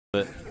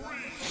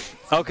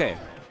Okay,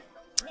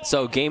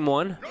 so game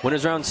one,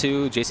 winners round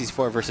two,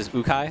 J64 versus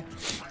Ukai.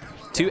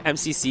 Two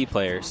MCC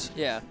players.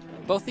 Yeah,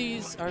 both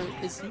these are.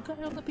 Is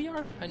Ukai on the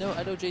PR? I know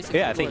J64.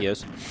 Yeah, I think he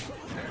is.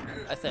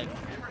 I think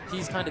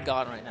he's kind of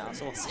gone right now,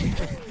 so we'll see.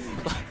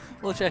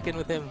 We'll check in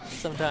with him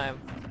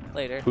sometime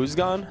later. Who's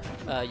gone?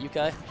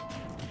 Ukai.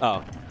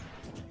 Oh.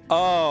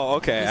 Oh,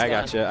 okay. I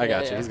got you. I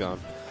got you. Yeah. He's gone.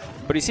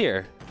 But he's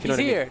here. He's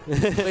here.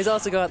 But he's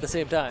also gone at the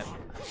same time.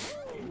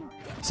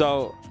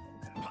 So,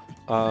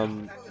 what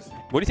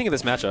do you think of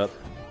this matchup?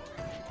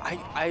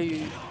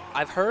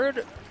 I've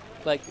heard,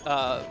 like,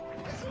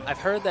 I've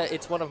heard that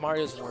it's one of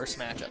Mario's worst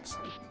matchups.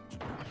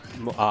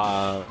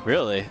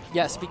 Really?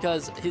 Yes,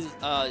 because his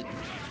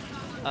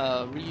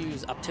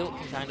Ryu's up tilt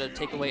can kind of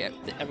take away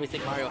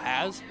everything Mario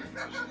has,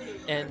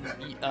 and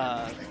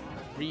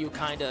Ryu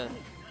kind of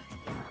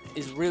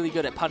is really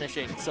good at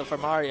punishing. So for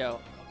Mario,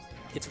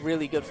 it's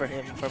really good for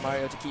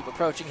Mario to keep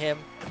approaching him,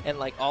 and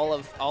like all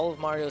of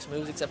Mario's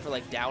moves except for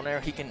like down air,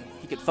 he can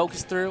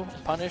focus through,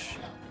 punish.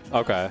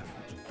 Okay.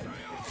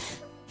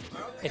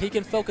 And he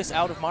can focus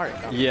out of Mario.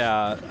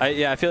 Yeah,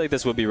 I feel like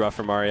this would be rough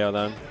for Mario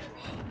then.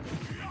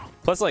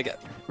 Plus, like,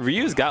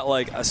 Ryu's got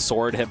like a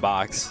sword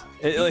hitbox.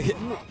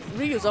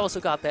 Ryu's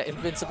also got that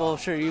invincible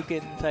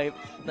Shoryuken type,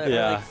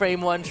 yeah. like frame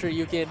one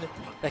Shoryuken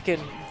that can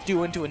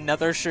do into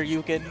another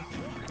Shoryuken.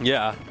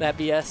 Yeah. That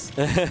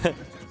BS.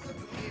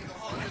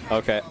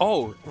 Okay.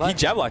 Oh, what? He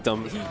jab locked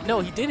him. No,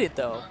 he did it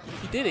though.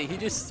 He did it. He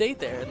just stayed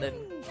there and then.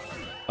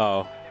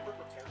 Oh.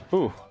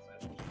 Ooh.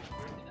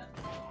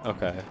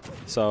 Okay.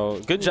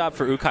 So good job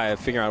for Ukai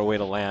figuring out a way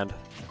to land.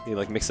 He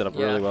like mixed it up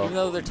really well. Even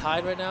though they're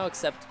tied right now,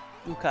 except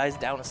Ukai's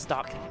down a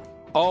stock.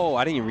 Oh,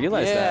 I didn't even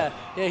realize that.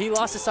 Yeah, he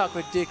lost his stock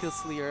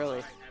ridiculously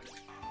early.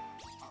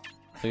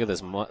 Look at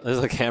this. There's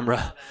a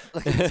camera.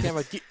 Look at this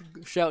camera.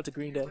 Shout out to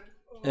Green Day.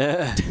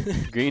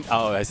 Green.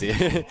 Oh, I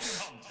see.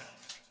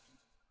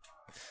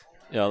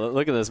 Yo,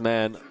 look at this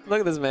man. Look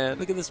at this man.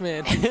 Look at this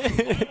man.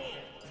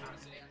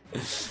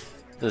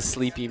 The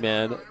sleepy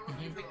man.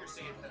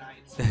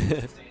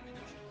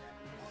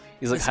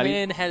 He's like, this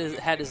man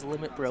had his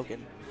limit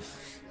broken.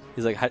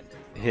 He's like,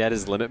 he had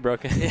his limit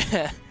broken?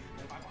 Yeah.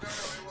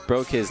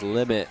 Broke his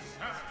limit.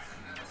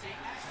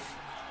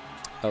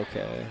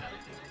 Okay.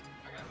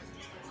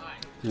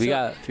 We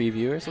got 3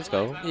 viewers. Let's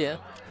go. Yeah.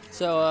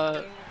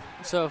 So,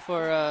 so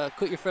for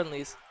Quit Your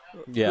Friendlies,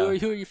 yeah.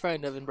 Who are you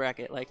friend of in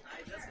bracket? Like,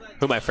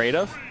 who am I afraid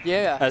of?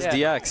 Yeah.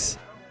 SDX.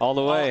 All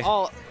the way.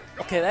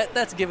 Okay,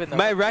 that's given though.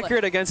 My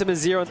record against him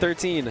is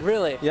 0-13.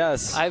 Really?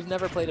 Yes. I've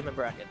never played him in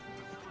bracket.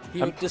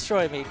 He would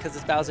destroy me because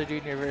it's Bowser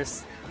Jr.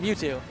 versus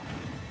Mewtwo.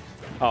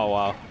 Oh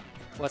wow.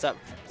 What's up?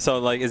 So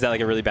like, is that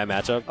like a really bad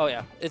matchup? Oh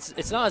yeah,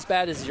 it's not as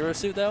bad as Zero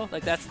Suit though.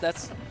 Like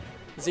that's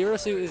Zero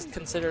Suit is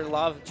considered, a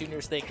lot of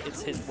juniors think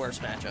it's his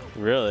worst matchup.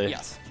 Really?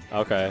 Yes.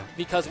 Okay.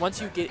 Because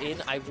once you get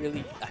in, I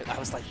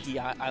was like DI,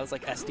 I was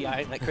like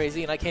SDI like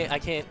crazy, and I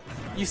can't.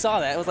 You saw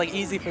that. It was like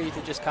easy for you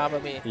to just combo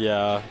me.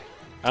 Yeah.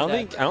 I don't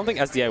think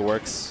SDI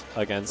works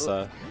against.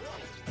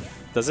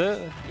 Does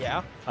it?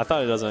 Yeah. I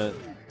thought it doesn't.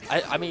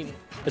 I mean,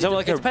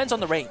 it depends on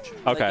the range.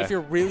 Okay. Like if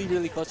you're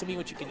really close to me,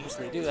 which you can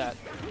easily do that,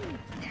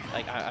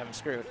 like I'm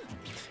screwed.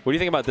 What do you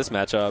think about this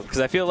matchup? Because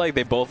I feel like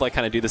they both like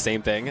kind of do the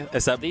same thing,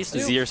 except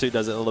Zero Suit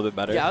does it a little bit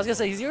better. Yeah, I was gonna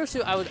say Zero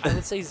Suit. I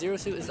would say Zero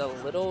Suit is a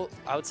little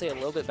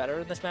bit better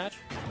in this match.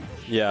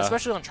 Yeah.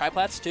 Especially on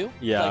triplats too.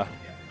 Yeah. Like,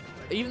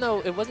 even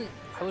though it wasn't,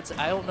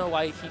 I don't know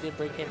why he didn't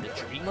bring him to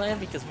Dreamland,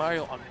 because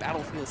Mario on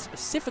Battlefield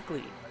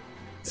specifically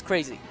is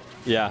crazy.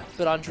 Yeah.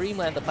 But on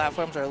Dreamland, the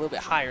platforms are a little bit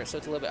higher, so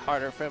it's a little bit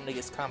harder for him to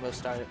get his combo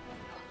started.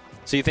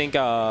 So you think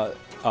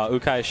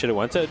Ukai should have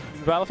went to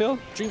Battlefield?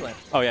 Dreamland.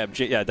 Oh yeah,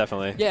 yeah,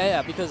 definitely.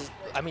 Yeah, because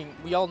I mean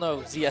we all know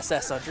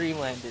ZSS on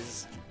Dreamland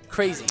is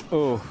crazy.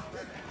 Ooh,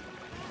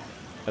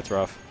 that's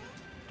rough.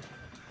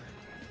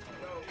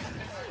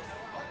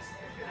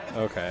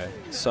 Okay,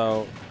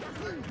 so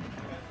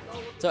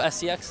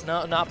SCX,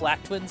 not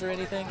Black Twins or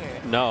anything?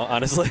 Or? No,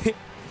 honestly,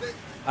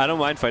 I don't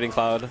mind fighting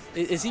Cloud.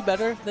 Is he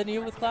better than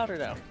you with Cloud or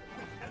no?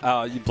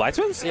 Black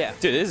Twins? Yeah.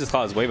 Dude, this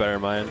Cloud is way better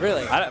than mine.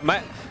 Really?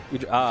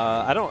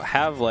 I don't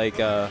have like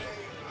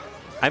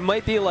I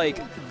might be like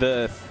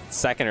the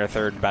second or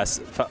third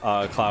best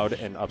Cloud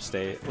in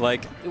Upstate.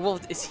 Like, well,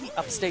 is he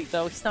Upstate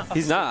though? He's not. Upstate.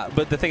 He's not.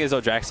 But the thing is,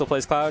 though, Jack still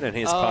plays Cloud, and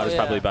his Cloud is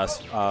probably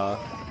best.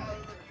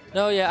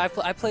 No, yeah,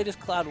 I played his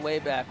Cloud way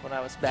back when I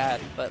was bad,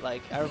 but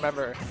like I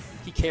remember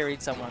he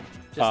carried someone,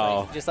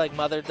 just like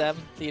mothered them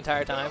the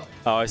entire time.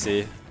 Oh, I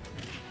see.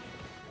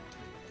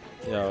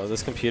 Yo,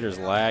 this computer's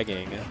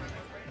lagging.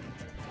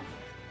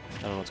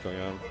 I don't know what's going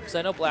on. So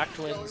I know Black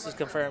Twins is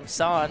confirmed.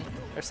 San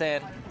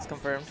is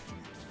confirmed.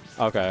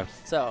 Okay.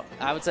 So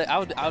I would say I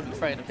would be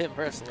frightened of him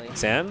personally.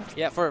 San?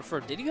 Yeah, for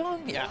Diddy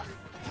Kong, yeah.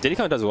 Diddy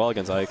Kong does well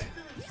against Ike.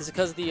 Is it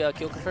because of the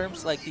kill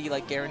confirms, like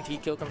the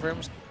guaranteed kill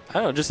confirms?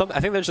 I don't know.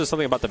 I think there's just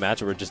something about the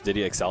match where just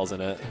Diddy excels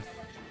in it.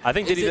 I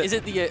think Diddy. Is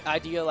it the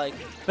idea like? I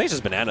think it's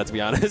just banana, to be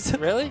honest.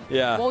 Really?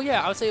 Yeah. Well,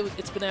 yeah, I would say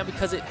it's banana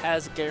because it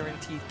has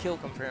guaranteed kill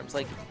confirms.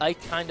 Like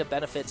Ike kind of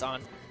benefits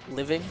on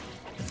living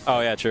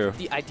Oh yeah, true.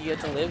 the idea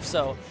to live.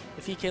 So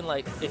if he can,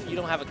 like, if you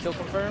don't have a kill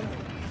confirm,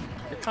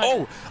 you're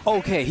kind of. Oh,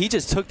 okay. He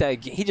just took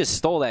that. He just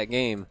stole that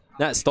game.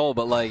 Not stole,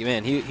 but like,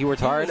 man, he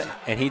worked hard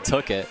and he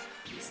took it.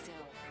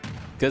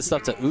 Good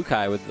stuff to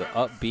Ukai with the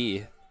up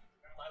B.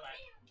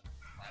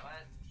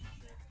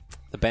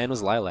 The ban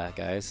was Lilac,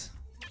 guys.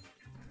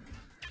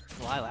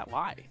 Lilac,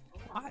 why?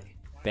 Why?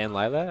 Ban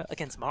Lilac?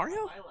 Against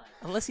Mario?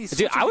 Unless he's.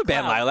 Dude, I would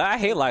ban Lilac. I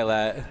hate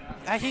Lilac.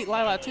 I hate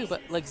Lilac too,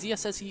 but like Zia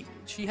says,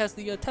 she has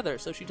the tether,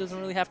 so she doesn't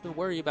really have to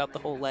worry about the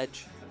whole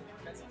ledge.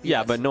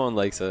 Yeah, but no one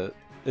likes it.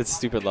 It's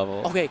stupid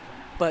level. Okay,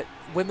 but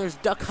when there's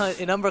Duck Hunt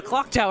and Umber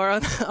Clock Tower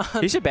on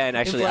he should ban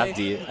actually play.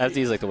 FD. FD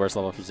is like the worst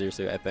level for Zero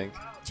Suit, I think.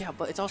 Yeah,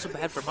 but it's also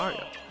bad for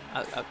Mario.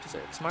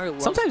 Mario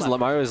loves Sometimes Cloud.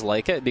 Mario's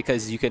like it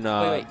because you can.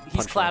 Wait, he's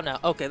punch Cloud him. now.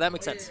 Okay, that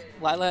makes sense.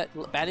 Lilac,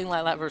 batting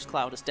Lilac versus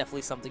Cloud is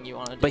definitely something you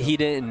want to do. But he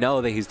didn't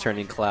know that he's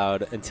turning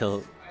Cloud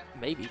until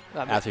maybe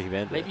after he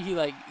banned it. maybe he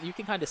like you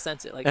can kind of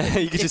sense it. Like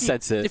you can just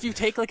sense it. If you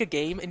take like a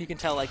game and you can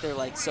tell like they're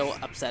like so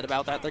upset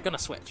about that, they're gonna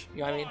switch.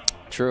 You know what I mean?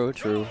 True,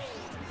 true.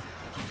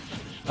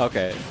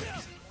 Okay.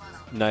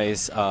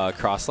 Nice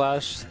cross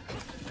slash.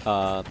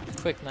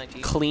 Quick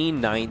 19. Clean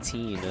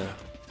 19.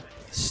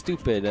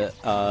 Stupid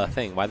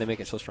thing. Why'd they make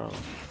it so strong?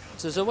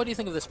 So what do you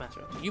think of this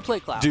matchup? You play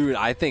Cloud. Dude,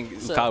 I think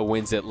So- Cloud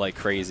wins it like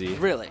crazy.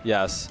 Really?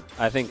 Yes.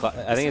 I think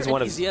it's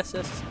one of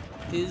ZSS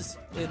is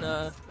in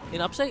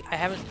Upstate. I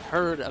haven't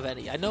heard of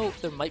any. I know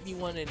there might be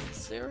one in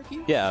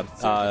Syracuse. yeah.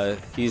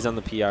 He's on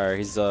the PR.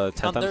 He's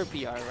 10th On their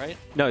PR, right?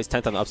 No, he's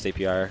 10th on the Upstate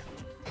PR.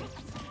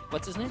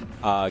 What's his name?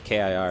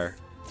 KIR.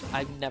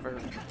 I've never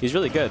He's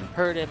really good.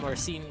 heard him or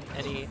seen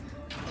any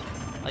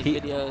like He-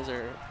 videos,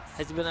 or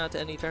has he been out to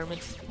any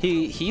tournaments?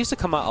 He used to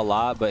come out a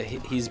lot, but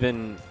he's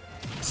been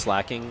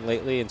slacking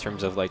lately in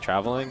terms of like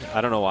traveling. I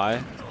don't know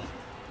why.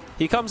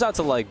 He comes out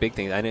to like big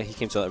things. I know he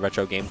came to like,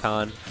 Retro Game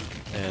Con,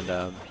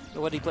 and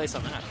What did he place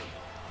on that?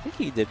 I think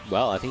he did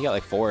well. I think he got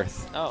like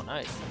 4th. Oh,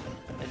 nice.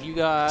 And you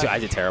got. Dude, I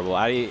did terrible.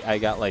 I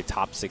got like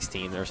top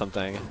 16 or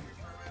something.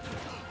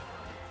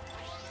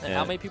 And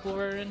how many people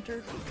were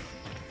entered?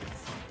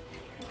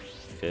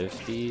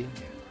 50,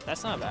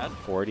 That's not bad.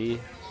 40.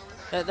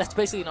 That's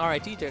basically an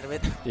RIT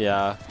tournament.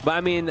 Yeah, but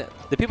I mean,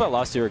 the people I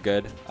lost to are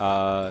good.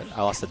 I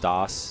lost to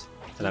DOS,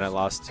 and then I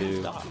lost to.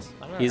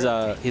 He's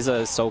a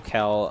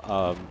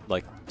SoCal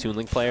like Toon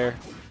Link player.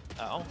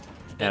 Oh.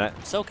 And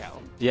SoCal.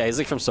 Yeah, he's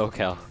like from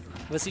SoCal.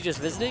 Was he just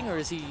visiting, or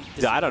is he?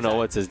 Dude, I don't know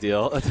what's his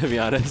deal, to be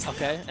honest.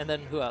 Okay, and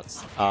then who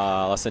else?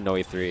 Lost to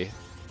Noe 3.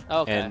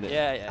 Okay, And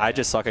yeah. I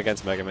just suck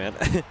against Mega Man.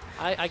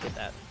 I get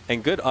that.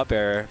 And good up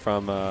air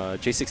from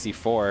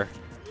J64.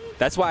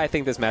 That's why I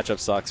think this matchup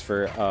sucks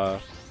for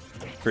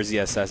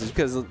ZSS. Is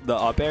because the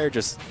up air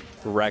just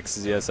wrecks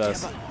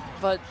ZSS. Yeah,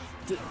 but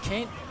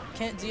can't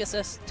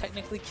ZSS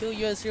technically kill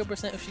you at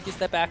 0% if she gets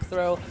that back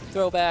throw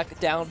back,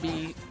 down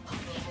B,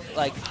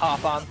 like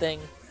hop on thing?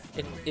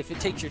 And if it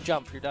takes your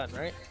jump, you're done,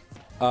 right?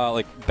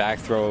 Like back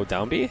throw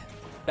down B?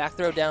 Back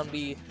throw down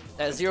B.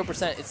 At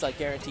 0%, it's like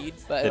guaranteed,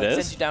 but It it is?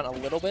 sends you down a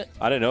little bit.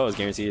 I didn't know it was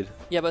guaranteed.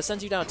 Yeah, but it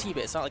sends you down a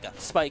T-bit. It's not like a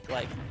spike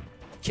like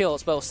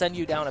kills, but it'll send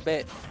you down a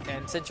bit.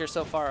 And since you're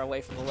so far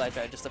away from the ledge,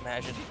 I just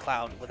imagine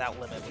Cloud without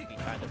limit would be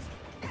kind of.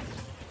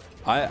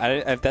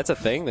 If that's a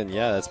thing, then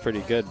yeah, that's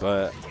pretty good.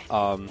 But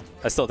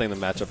I still think the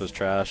matchup is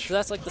trash. So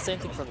that's like the same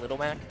thing for Little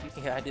Mac.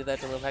 You can I do that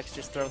to Little Mac,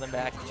 just throw them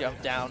back,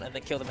 jump down, and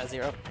then kill them at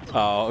 0.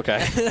 Oh,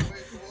 okay.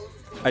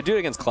 I do it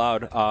against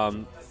Cloud,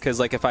 because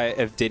like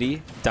if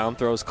Diddy down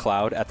throws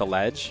Cloud at the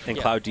ledge and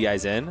Cloud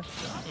DIs in,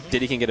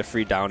 Diddy can get a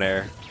free down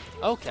air.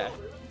 Okay.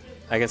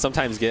 I can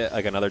sometimes get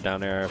like another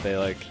down air if they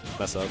like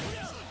mess up.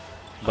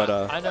 But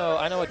I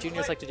know what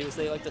juniors like to do is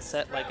they like to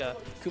set like a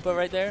Koopa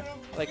right there,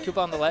 like Koopa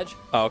on the ledge.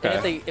 Oh, okay.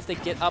 And if they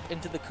get up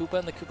into the Koopa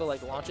and the Koopa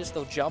like launches,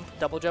 they'll jump,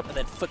 double jump, and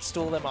then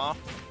footstool them off,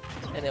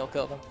 and they'll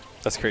kill them.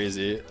 that's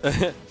crazy.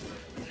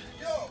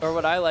 Or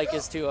what I like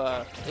is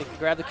to they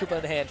grab the Koopa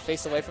in the hand,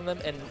 face away from them,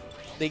 and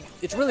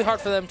it's really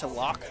hard for them to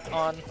lock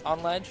on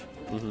ledge,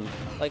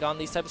 like on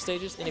these type of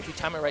stages. And if you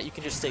time it right, you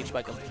can just stage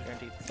spike them,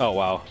 guaranteed. Oh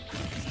wow.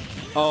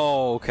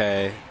 Oh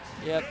okay.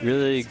 Yep.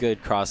 Really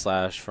good cross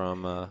slash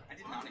from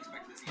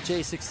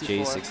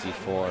J64.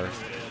 J64.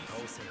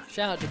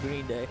 Shout out to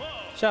Green Day.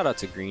 Shout out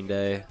to Green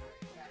Day.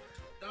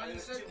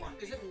 Is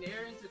it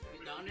near into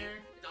down there?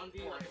 Down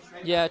B?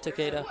 Yeah,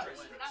 Takeda.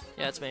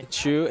 Yeah, it's me.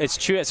 True. It's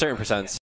true at certain percents.